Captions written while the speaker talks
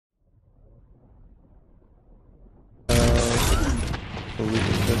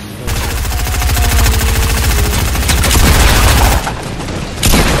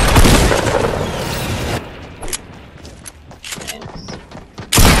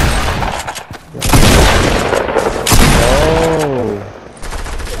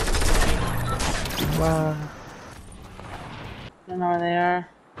Wow. I don't know where they are.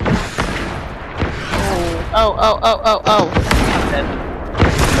 Oh. I'm dead.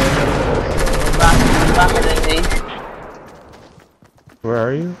 Rocketed me. Where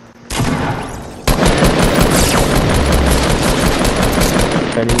are you?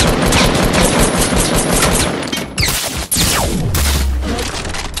 Kenny?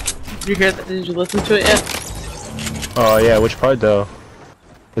 Did you hear that? Did you listen to it yet? Oh yeah, which part though?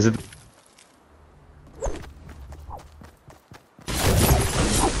 Is it?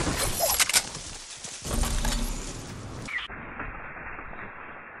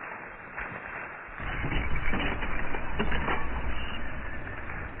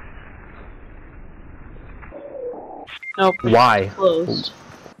 Nope. Why? Closed.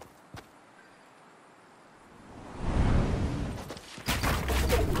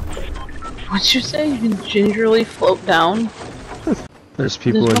 What'd you say? You can gingerly float down? There's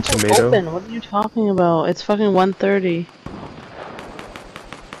people in nothing Tomato. open. What are you talking about? It's fucking 1:30.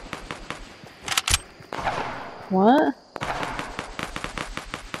 What?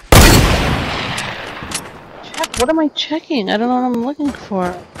 Check. What am I checking? I don't know what I'm looking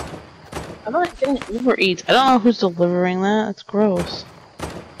for. I'm not getting Uber Eats. I don't know who's delivering that. That's gross.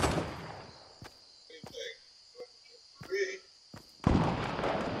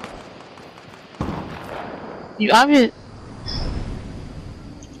 You obviously.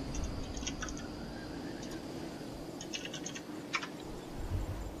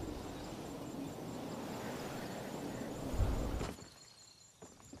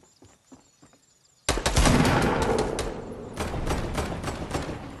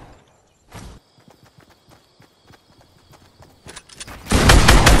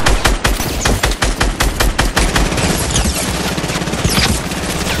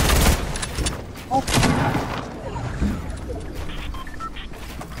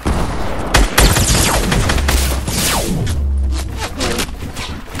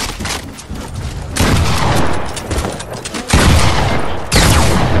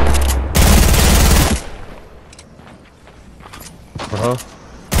 Uh-huh.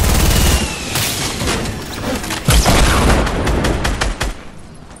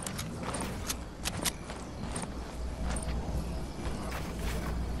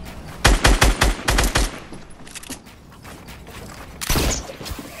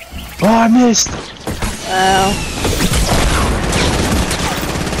 Oh, I missed! Wow.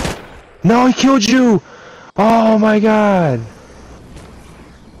 No, he killed you! Oh my god!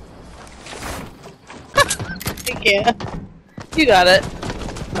 Yeah. You got it.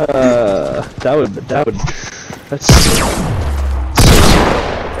 That's...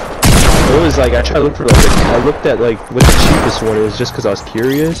 It was like, I tried to look for like, I looked at like, what the cheapest one is just cause I was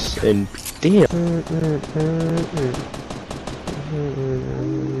curious, and damn!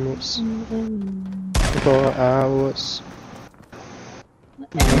 Whoops. 4 hours.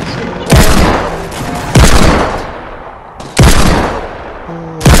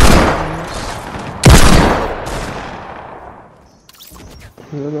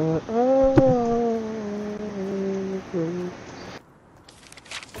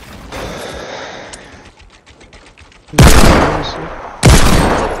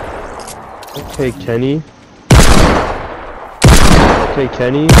 Okay, Kenny. Okay,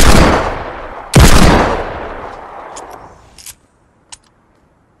 Kenny.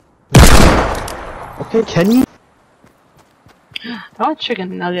 Okay, Kenny. I want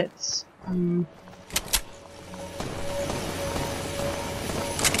chicken nuggets. Who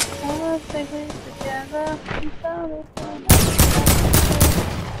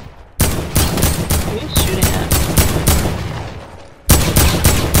are you shooting at?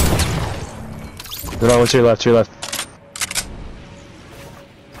 No, one to your left, I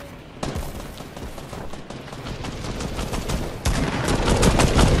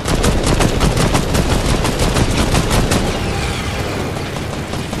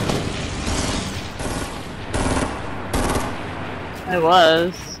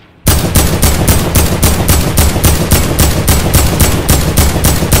was.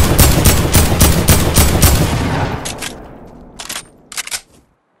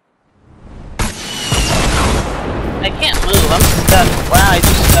 I can't move, I'm stuck. Wow, I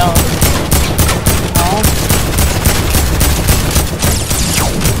just fell.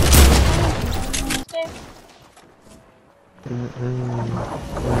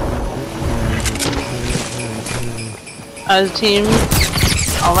 As a team,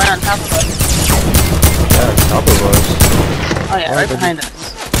 Oh, right on top of us. Yeah, on top of us. Oh yeah, Oh, right behind us.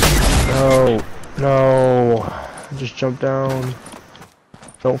 No, no. Just jump down.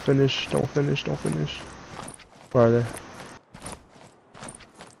 Don't finish, don't finish, don't finish. Where are they?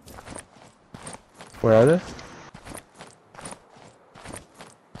 Where are they?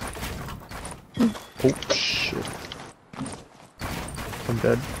 Oh shit. I'm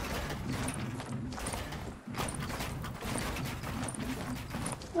dead.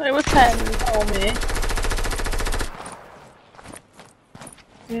 Wait, what's happening? Oh me.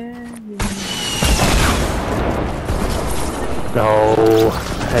 Yeah. No,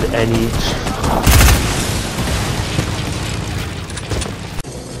 had any.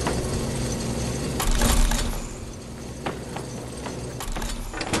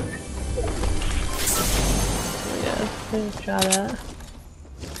 Yeah, getting shot at.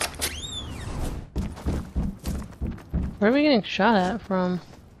 Where are we getting shot at from?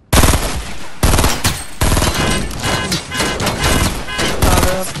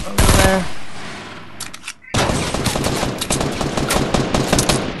 Up over there.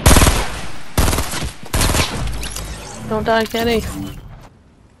 Don't die, Kenny.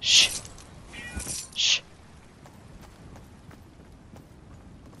 Shh. Shh.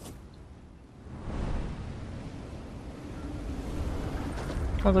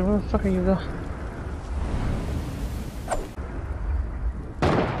 I was like, where the fuck are you going?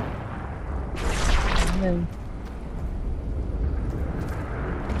 And then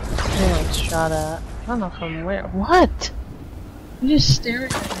getting shot at. I don't know from where. What? You just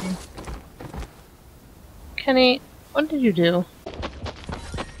staring at me. Kenny, what did you do?